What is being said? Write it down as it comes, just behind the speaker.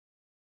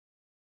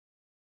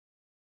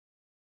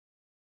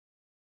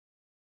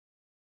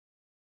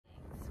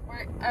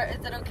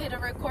is it okay to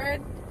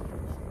record?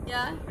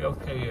 Yeah?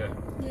 Okay, yeah.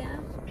 Yeah.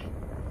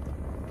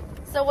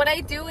 So what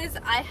I do is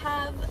I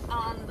have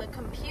on the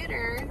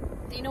computer,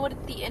 do you know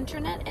what the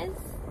internet is?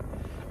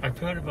 I've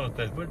heard about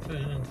that. What's the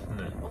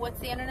internet? What's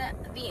the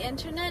internet? The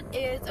internet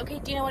is, okay,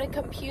 do you know what a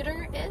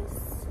computer is?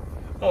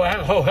 Oh,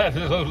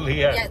 absolutely,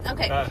 yeah. Yes,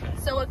 okay.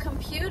 So a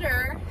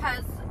computer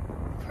has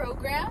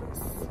programs,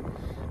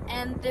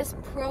 and this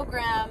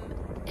program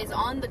is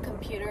on the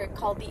computer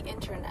called the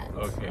internet.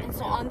 Okay. And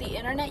so on the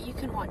internet you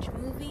can watch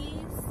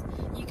movies,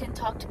 you can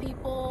talk to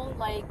people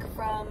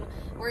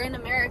we're in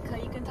America,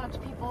 you can talk to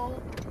people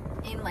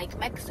in like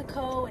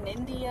Mexico and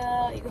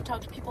India, you can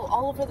talk to people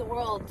all over the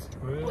world.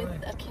 Really?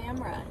 With a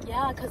camera.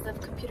 Yeah, because the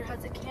computer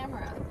has a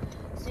camera.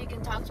 So you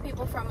can talk to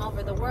people from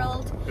over the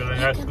world. Can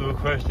I ask you a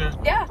question?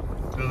 Yeah.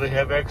 Do they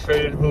have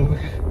X-rated movies?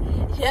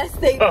 Yes,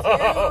 they do.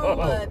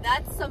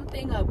 That's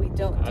something we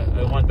don't do.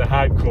 I want the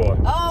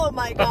hardcore. Oh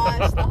my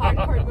gosh, the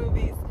hardcore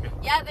movies.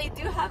 Yeah, they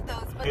do have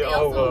those, but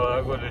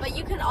but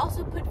you can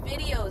also put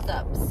videos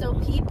up. So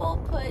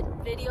people put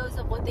videos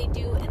of what they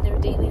do in their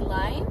daily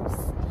lives,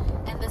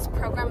 and this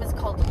program is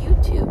called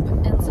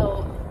YouTube. And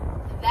so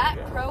that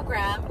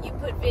program, you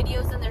put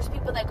videos, and there's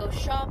people that go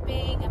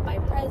shopping and buy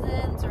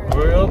presents, or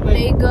really?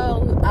 they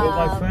go.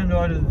 My friend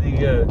ordered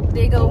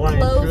they go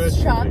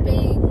clothes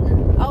shopping.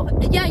 Oh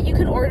yeah, you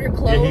can order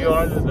clothes. Yeah, he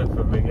ordered it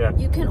for me. Yeah.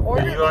 You can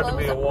order clothes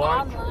me a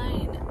watch?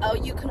 online. Oh,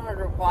 you can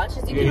order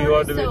watches. You he can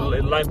ordered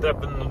it lined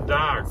up in the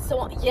dark.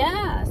 So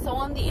yeah, so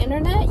on the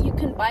internet you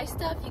can buy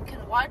stuff, you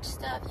can watch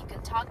stuff, you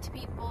can talk to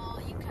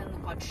people, you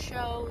can watch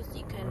shows,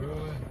 you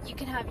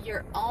can have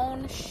your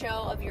own show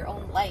of your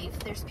own life.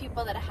 There's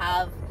people that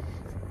have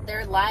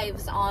their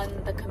lives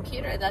on the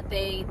computer, that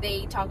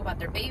they talk about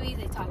their babies,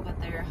 they talk about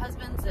their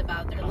husbands,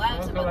 about their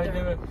lives, about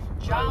their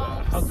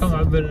jobs. How come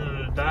I've been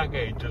in the dark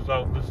ages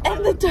all this time?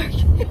 And the dark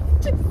ages.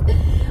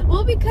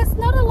 Well, because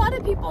not a lot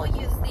of people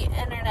use the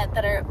internet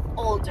that are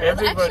older.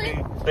 Everybody,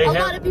 actually, a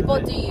lot of people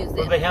do use it.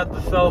 Well, they have the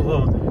cell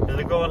phone, and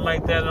they're going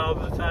like that all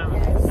the time.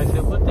 Yes. I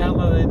said, what the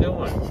hell are they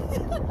doing?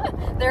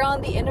 They're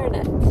on the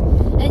internet.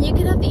 And you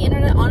can have the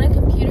internet on a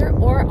computer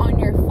or on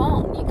your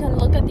phone. You can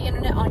look at the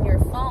internet on your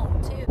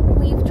phone, too.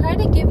 We've tried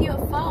to give you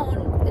a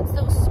phone. It's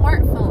those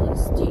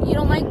smartphones. You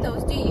don't like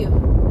those, do you?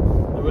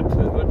 What's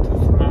the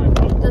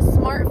smartphone? The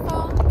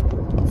smartphone.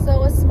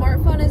 So a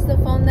smartphone is the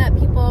phone that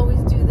people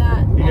always do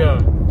that. Yeah.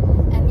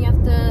 And you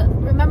have to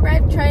remember.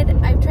 I've tried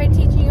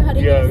teaching you how to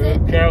use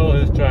it. Yeah, Carol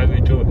has tried me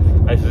too.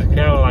 I said,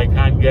 Carol, I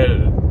can't get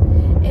it.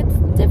 It's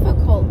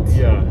difficult.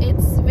 Yeah.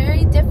 It's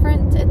very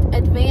different,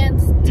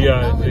 advanced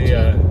technology.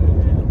 Yeah.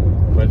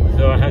 But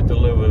so I have to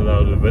live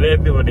without it. But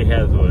everybody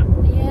has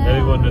one. Yeah.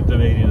 Everyone at the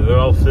meeting, they're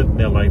all sitting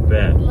there like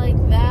that. Like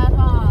that,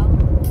 huh?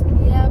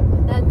 Yep,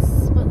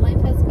 that's what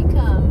life has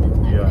become.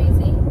 Isn't that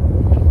crazy?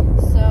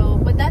 So,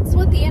 but that's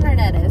what the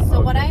internet is.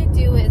 So what I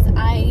do is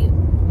I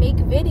make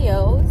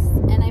videos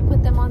and I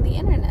put them on the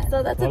internet.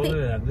 So that's what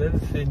I've never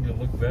seen you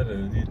look better.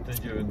 You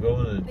think you were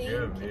going to the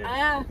gym.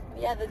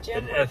 Yeah, the gym.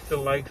 And Esther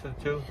likes it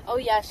too? Oh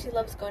yeah, she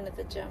loves going to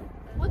the gym.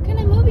 What kind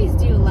of movies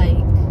do you like?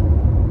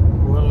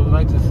 Well, I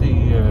like to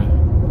see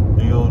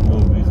the old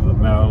movies with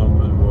Marilyn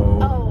Monroe.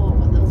 Oh,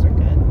 those are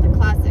good. The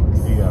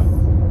classics. Yeah.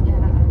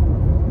 Yeah.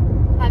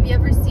 Have you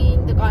ever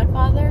seen The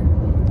Godfather?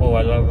 Oh,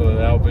 I love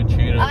Al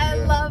Pacino. I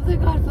love The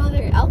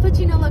Godfather. Al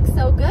Pacino looked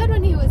so good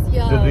when he was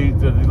young. Does he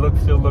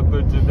still look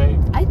good today?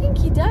 I think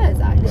he does,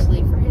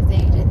 actually, for his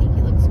age. I think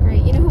he looks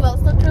great. You know who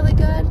else looked really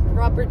good?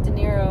 Robert De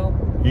Niro.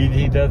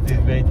 He does.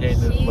 He's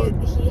maintained his look.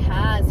 He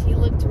has. He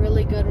looked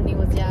really good when he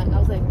was young. I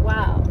was like,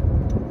 wow.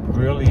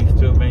 Really? He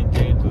still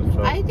maintains his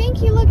look? I think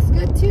he looks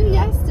good, too.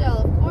 Yes,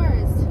 still, of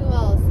course. Who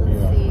else?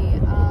 Let's see.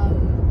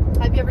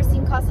 Have you ever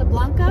seen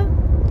Casablanca?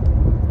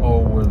 Oh,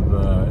 with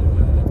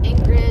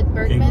Ingrid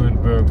Bergman.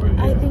 Ingrid Bergman,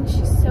 yeah. I think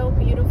she's so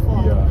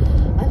beautiful. Yeah.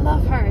 I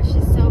love her.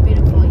 She's so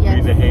beautiful.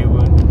 Yes. Rita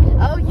Hayworth.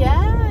 Oh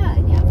yeah,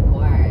 of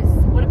course.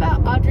 What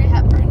about Audrey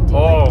Hepburn?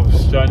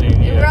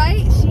 Stunning. Yeah.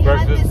 Right? She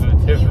had this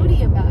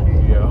beauty about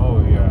her. Yeah.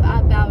 Oh yeah.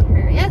 About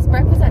her. Yes,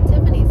 Breakfast at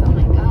Tiffany's. Oh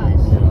my gosh.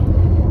 Yeah.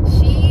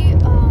 She.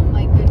 Oh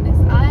my goodness.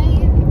 I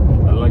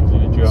like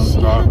Joan She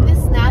Crawford. had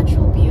this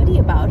natural beauty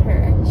about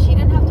her. She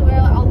didn't have to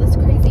wear all this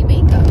crazy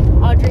makeup.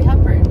 Audrey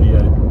Hepburn.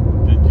 Yeah.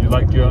 Did you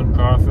like Joan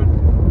Crawford?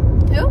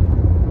 Who?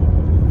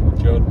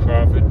 Joan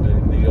Crawford,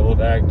 the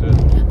old actress.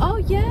 Oh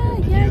yeah,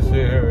 Did you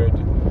see her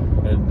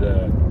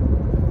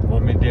and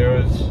Mommy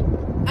Dearest?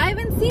 I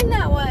haven't seen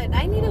that one.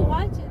 I need to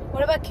watch it.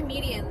 What about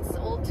comedians?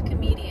 Old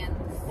comedians.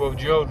 Well,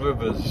 Joan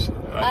Rivers.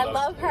 I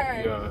love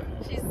her. Yeah.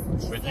 She's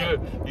but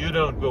you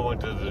don't go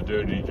into the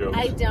dirty jokes.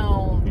 I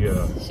don't.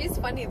 Yeah. She's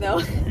funny though.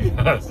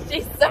 Yes.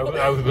 She's so.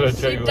 I was going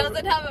to tell you. She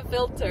doesn't have a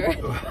filter.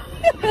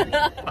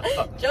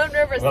 Joan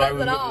Rivers says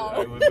it all.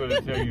 I was going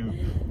to tell you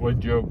one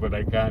joke, but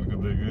I can't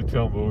because if you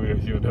tell Maria,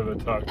 she'll never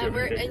talk to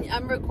me. And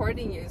I'm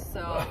recording you,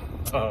 so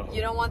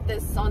you don't want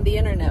this on the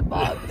internet,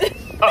 Bob.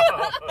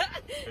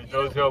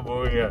 Don't tell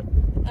Maria.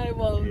 I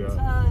won't.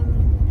 Yeah.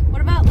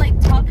 What about like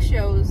talk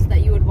shows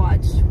that you would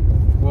watch?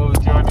 Well,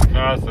 Johnny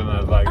Carson, I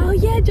like. Oh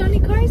yeah,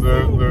 Johnny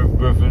Carson.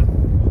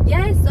 Griffin.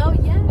 Yes. Oh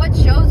yeah. What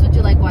shows would you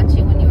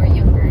watching when you were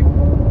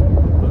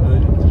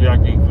younger? The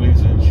Jackie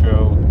Gleason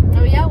show.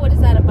 Oh yeah, what is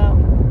that about?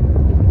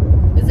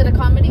 Is it a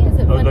comedy? Is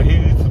it Oh, funny? no, he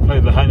used to play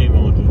the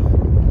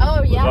honeymooners.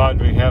 Oh yeah. With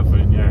Audrey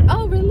Hepburn, yeah.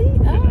 Oh really?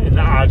 Oh. In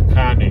Odd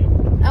Connie.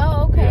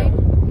 Oh okay. Yeah.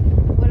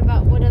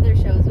 What other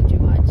shows would you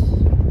watch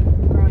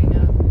growing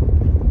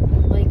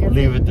up? Like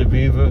Leave It to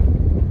Beaver.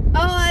 Oh,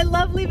 I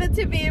love Leave It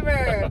to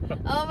Beaver.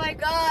 Oh my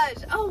gosh.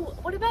 Oh,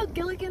 what about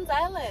Gilligan's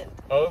Island?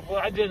 Oh, well,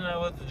 I didn't know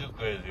what to do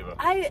crazy about.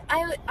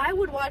 I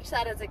would watch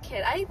that as a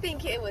kid. I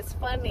think it was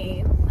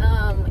funny.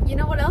 You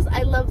know what else?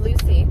 I love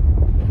Lucy.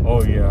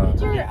 Oh, yeah.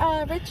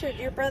 Your Richard,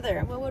 your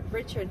brother. What would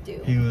Richard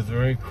do? He was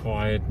very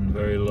quiet and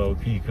very low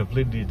key,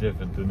 completely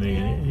different to me.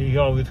 Yeah. He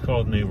always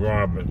called me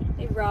Robert.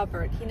 Hey,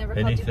 Robert. He never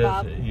And called he you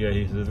Bob. says, yeah,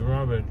 he says,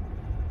 Robert,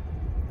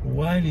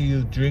 why do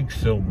you drink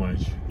so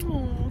much?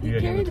 He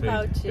cared would say-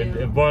 about you.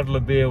 A bottle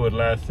of beer would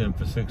last him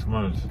for 6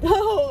 months.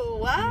 Oh,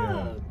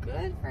 wow.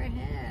 Good for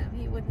him.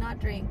 He would not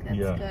drink. That's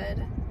Yeah.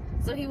 good.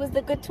 So he was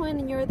the good twin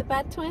and you were the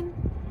bad twin?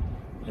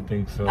 I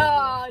think so.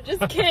 Oh,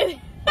 just kidding.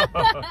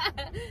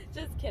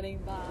 Just kidding,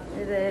 Bob.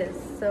 It is.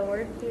 So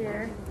we're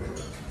here.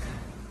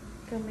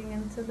 Coming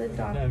into the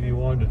doctor. Anytime you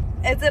want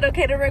to. Is it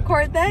okay to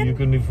record then? You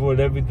can afford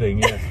everything,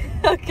 yeah.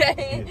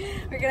 Okay.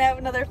 We're going to have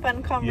another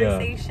fun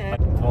conversation.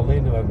 Yeah.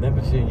 Paulina, I've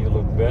never seen you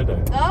look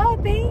better. Oh,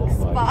 thanks,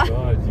 Oh my Bob.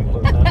 God, you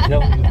look, I'm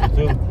telling you the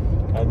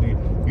truth. I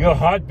mean, you're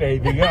hot,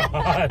 baby, you're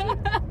hot.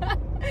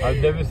 I've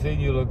never seen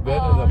you look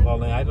better than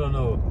Paulina. I don't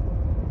know.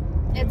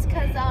 It's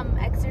because I'm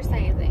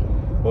exercising.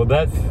 Well,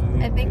 that's...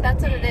 I think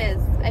that's what it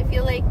is. I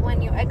feel like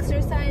when you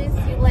exercise,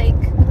 you like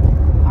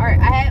are.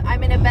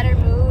 I'm in a better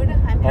mood.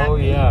 I'm happy. Oh,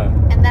 yeah.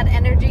 And that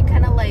energy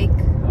kind of like.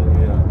 Oh,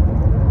 yeah.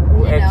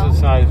 Well, You know.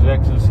 exercise.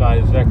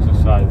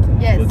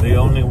 Yes. It's the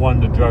only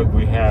one the drug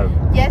we have.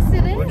 Yes,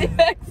 it What is. is-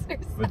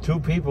 Exercise. But 2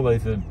 people, they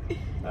said,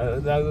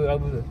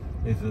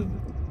 they said,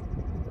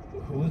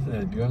 who is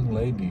that young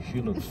lady?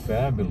 She looks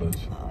fabulous.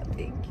 Oh,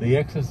 thank you. The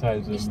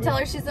exercise You is... should tell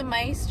her she's a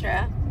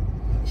maestra.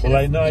 Well,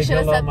 I know. You I should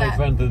have tell all said my that.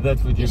 friends that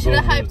that's what You you're should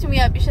have going hyped me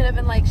up. You should have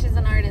been like, she's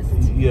an artist.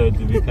 Yeah,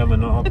 to become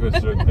an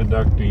orchestra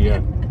conductor,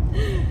 yeah.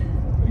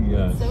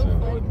 Yeah, So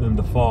fun. in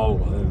the fall.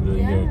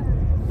 Yeah.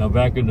 Now,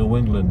 back in New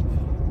England,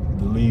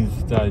 the leaves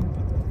start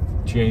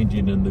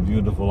changing in the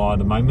beautiful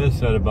autumn. I miss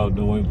that about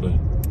New England.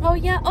 Oh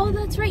yeah. Oh,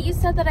 that's right. You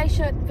said that I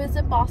should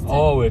visit Boston.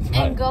 Oh, it's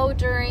hot. and go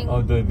during.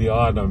 Oh, the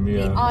autumn,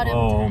 yeah. The autumn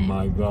oh, time.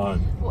 my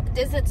God.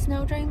 Does it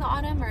snow during the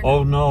autumn or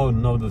Oh, no?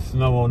 no, the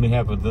snow only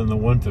happens in the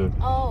winter.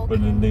 Oh, okay.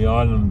 But in the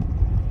autumn,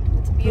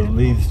 It's the beautiful.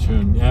 leaves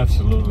turn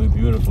absolutely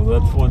beautiful.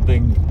 That's one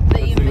thing,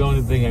 That you that's the miss.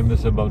 only thing I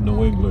miss about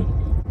New England.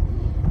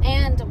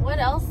 And what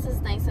else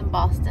is nice in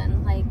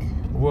Boston? Like,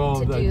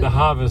 Well, to do? the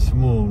harvest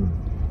moon,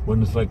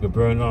 when it's like a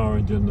burnt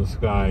orange in the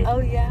sky. oh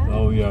yeah.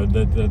 Oh, yeah,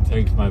 that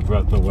takes my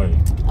breath away.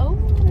 Oh,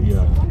 that's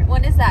Yeah. wonderful.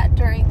 When is that?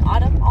 During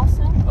autumn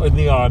also? In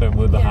the autumn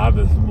with the Yeah.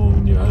 harvest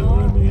moon, yeah. Oh,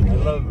 I mean,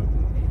 okay.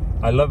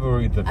 I love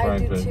Aretha I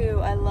Franklin. do too.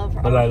 I love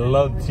her. But Oh, I my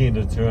love God.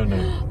 Tina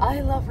Turner. I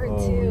love her Oh,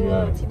 too.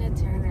 yeah. Oh, Tina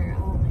Turner.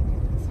 Oh my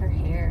goodness, her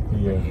hair.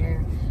 Yeah. Her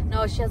hair.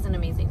 No, she has an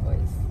amazing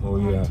voice. Oh,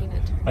 yeah. Tina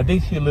Turner. I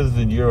think she lives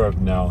in Europe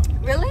now.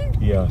 Really?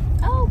 Yeah,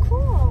 Oh, cool.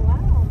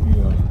 Wow.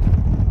 yeah.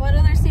 What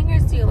other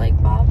singers do you like,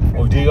 Bob?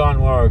 Oh, Dionne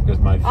Warwick is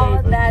my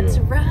favorite. Oh, that's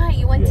yeah. right.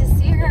 You went Yeah. to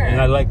see her.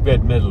 And I like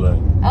Bette Midler.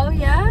 Oh,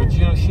 yeah? But,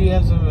 you know, she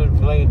hasn't been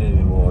playing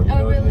anymore. You Oh,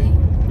 know, really?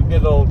 You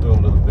get older a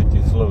little bit,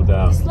 you slow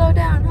down. You slow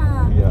down,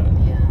 huh? Yeah.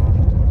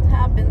 Yeah. It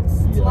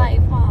happens. It's Yeah.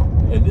 life, huh?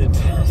 And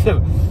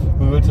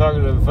we were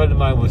talking, a friend of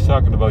mine was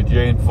talking about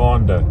Jane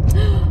Fonda.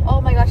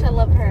 Oh my gosh, I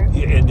love her.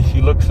 Yeah, and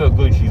she looks so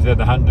good. She's had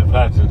 100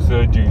 plastic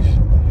surgeries.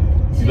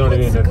 She You know what I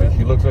looks mean? good.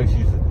 She looks like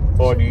she's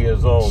 40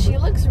 years old. She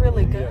looks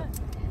really good. Yeah.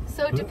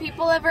 So, do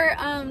people ever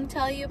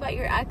tell you about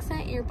your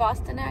accent, your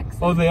Boston accent?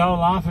 Oh, they all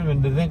laugh at me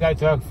and they think I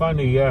talk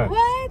funny, yeah.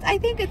 What? I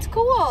think it's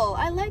cool.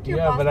 I like your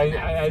Yeah, Boston but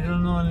accent.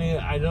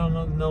 I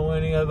don't know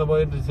any other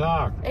way to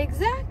talk.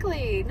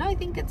 Exactly. No, I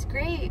think it's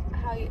great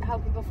how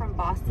people from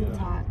Boston Yeah.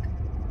 talk.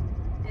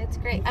 It's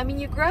great. I mean,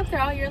 you grew up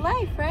there all your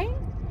life, right?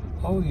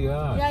 Oh,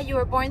 yeah. Yeah, you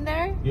were born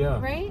there?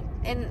 Yeah. Right?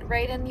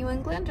 Right in New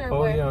England or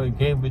Oh, where? yeah, in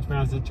Cambridge,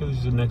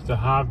 Massachusetts, next to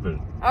Harvard.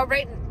 Oh,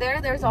 right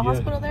there? There's a Yeah,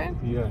 hospital there?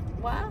 Yeah,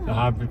 the Wow.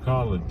 Harvard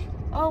College.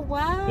 Oh,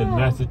 wow. In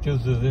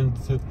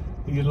Massachusetts,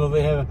 you know,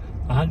 they have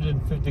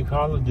 150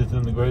 colleges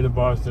in the greater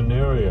Boston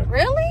area.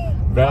 Really?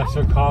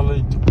 Vassar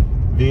College,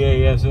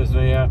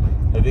 VASSAR,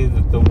 I think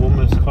that the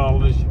Women's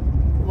College.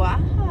 Wow.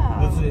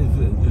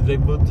 Did they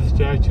move the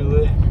statue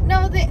there?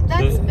 No,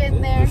 that's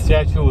been there. The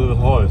statue with the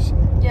horse.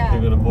 Yeah.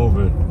 They're going to move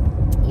it.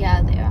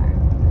 Yeah, they are.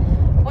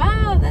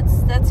 Wow,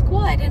 that's cool.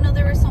 I didn't know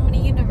there were so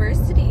many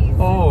universities,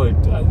 Oh,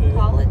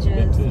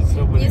 colleges. it's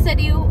so many. You said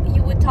you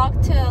would talk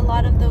to a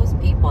lot of those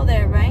people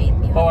there, right?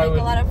 You have I like would,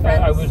 a lot of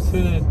friends. I would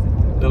sit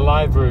at the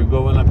library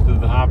going up to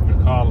the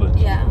Harvard College.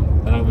 Yeah.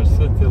 And I would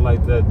sit there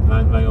like that,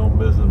 mind my own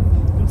business,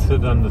 and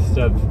sit on the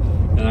steps,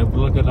 and I would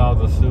look at all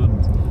the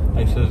students.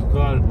 I says,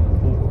 God,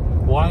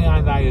 why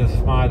aren't I as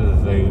smart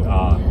as they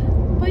are?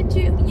 But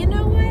you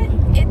know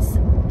what? It's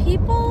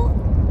people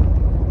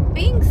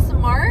being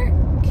smart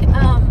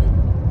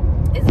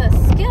is a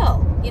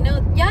skill. You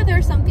know, yeah, there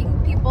are some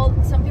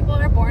people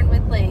are born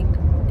with, like,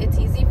 it's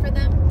easy for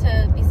them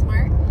to be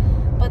smart,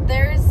 but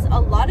there's a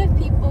lot of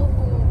people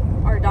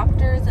who are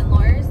doctors and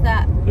lawyers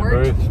that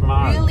worked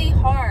really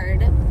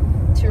hard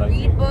to like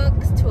read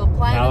books, to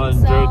apply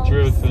themselves. Alan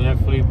Dershowitz and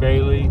F.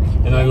 Bailey,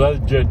 and I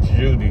love Judge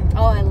Judy.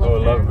 Oh, I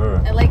love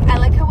her. I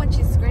like how when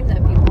she screams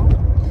at people,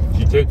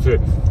 she takes her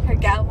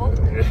gavel,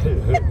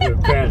 her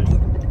pen.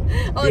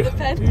 Oh, yeah, the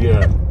pen.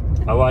 Yeah.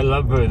 Oh, I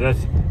love her.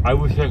 I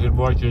wish I could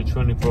watch her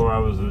 24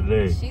 hours a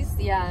day. She's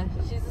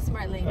a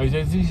smart lady. I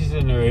think she's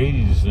in her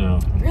 80s now.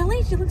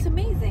 Really? She looks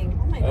amazing.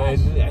 Oh my gosh.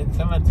 And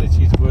someone said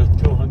she's worth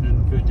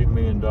 $250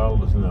 million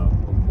now.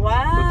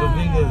 Wow. But the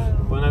thing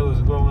is, when I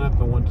was growing up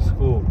and went to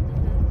school,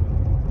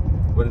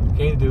 when it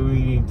came to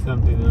reading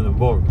something in a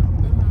book,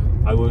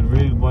 I would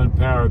read one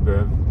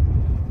paragraph,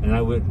 and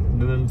I would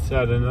then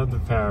start another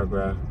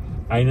paragraph.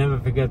 I never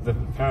forget the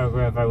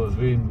paragraph I was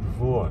reading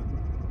before.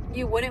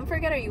 You wouldn't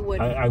forget, or you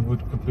would? I would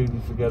completely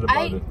forget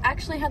about it. I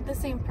actually had the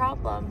same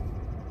problem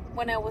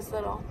when I was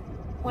little.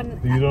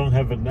 You don't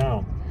have it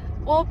now.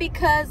 Well,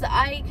 because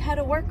I had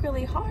to work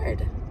really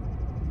hard.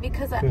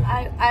 Because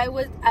I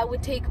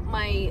would take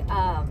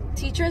my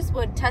teachers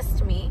would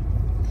test me,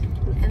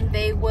 and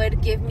they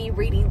would give me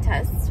reading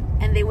tests,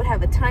 and they would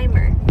have a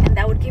timer, and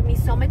that would give me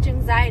so much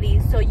anxiety.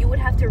 So you would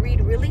have to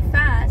read really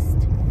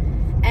fast,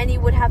 and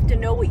you would have to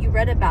know what you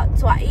read about.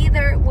 So I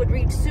either would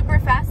read super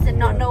fast and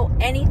not know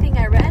anything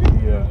I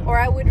read, or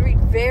I would read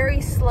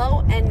very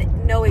slow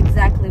and know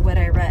exactly what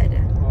I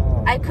read.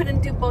 I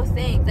couldn't do both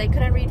things. I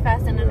couldn't read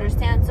fast and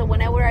understand. So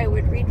whenever I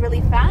would read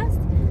really fast,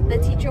 the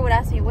teacher would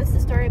ask me, "What's the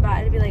story about?"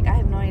 I'd be like, "I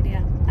have no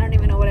idea. I don't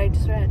even know what I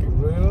just read."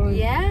 Really?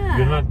 Yeah.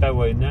 You're not that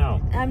way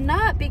now. I'm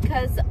not,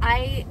 because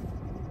I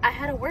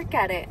had to work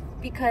at it.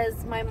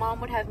 Because my mom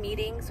would have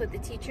meetings with the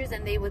teachers,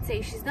 and they would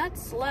say, she's not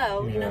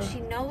slow, you know, she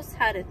knows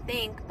how to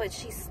think, but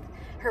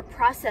her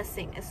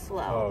processing is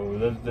slow.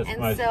 Oh, that's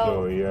my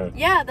story, yeah.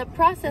 Yeah, the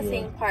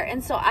processing part.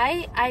 And so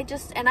I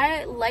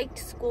liked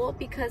school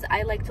because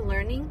I liked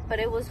learning, but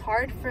it was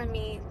hard for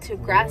me to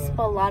grasp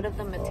a lot of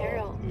the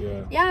material.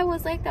 Yeah, I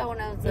was like that when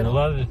I was little. And a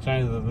lot of the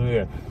times with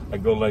Maria, I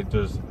go like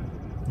this,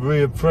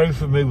 "Maria, pray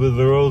for me with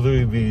the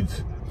rosary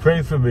beads.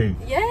 Pray for me."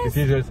 Yes. And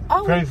she says,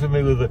 "Pray for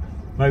me with the..."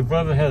 My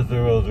brother has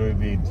the rosary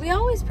beads. We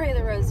always pray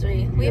the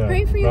rosary. We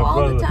pray for you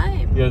all the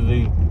time. Yeah,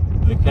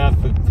 the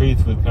Catholic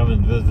priest would come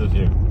and visit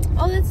him.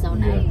 Oh, that's so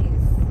nice.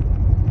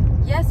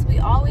 Yes, we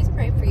always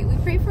pray for you. We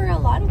pray for a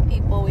lot of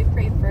people. We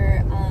pray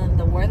for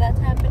the war that's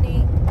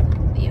happening,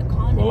 the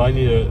economy. Well, I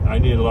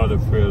need a lot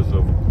of prayers,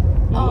 so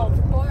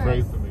of course.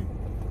 Pray for me.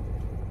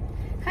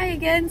 Hi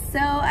again. So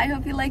I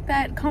hope you like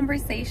that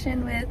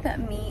conversation with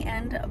me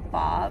and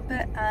Bob.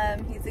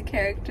 He's a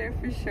character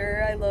for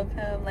sure. I love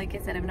him. Like I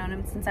said, I've known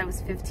him since I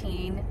was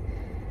 15,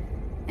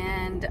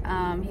 and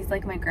he's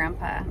like my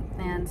grandpa,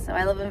 and so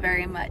I love him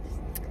very much.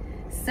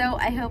 So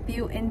I hope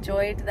you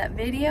enjoyed that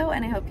video,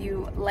 and I hope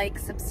you like,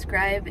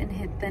 subscribe, and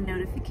hit the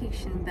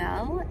notification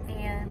bell.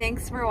 And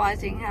thanks for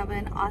watching. Have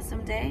an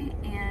awesome day,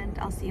 and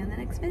I'll see you in the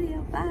next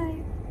video.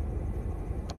 Bye.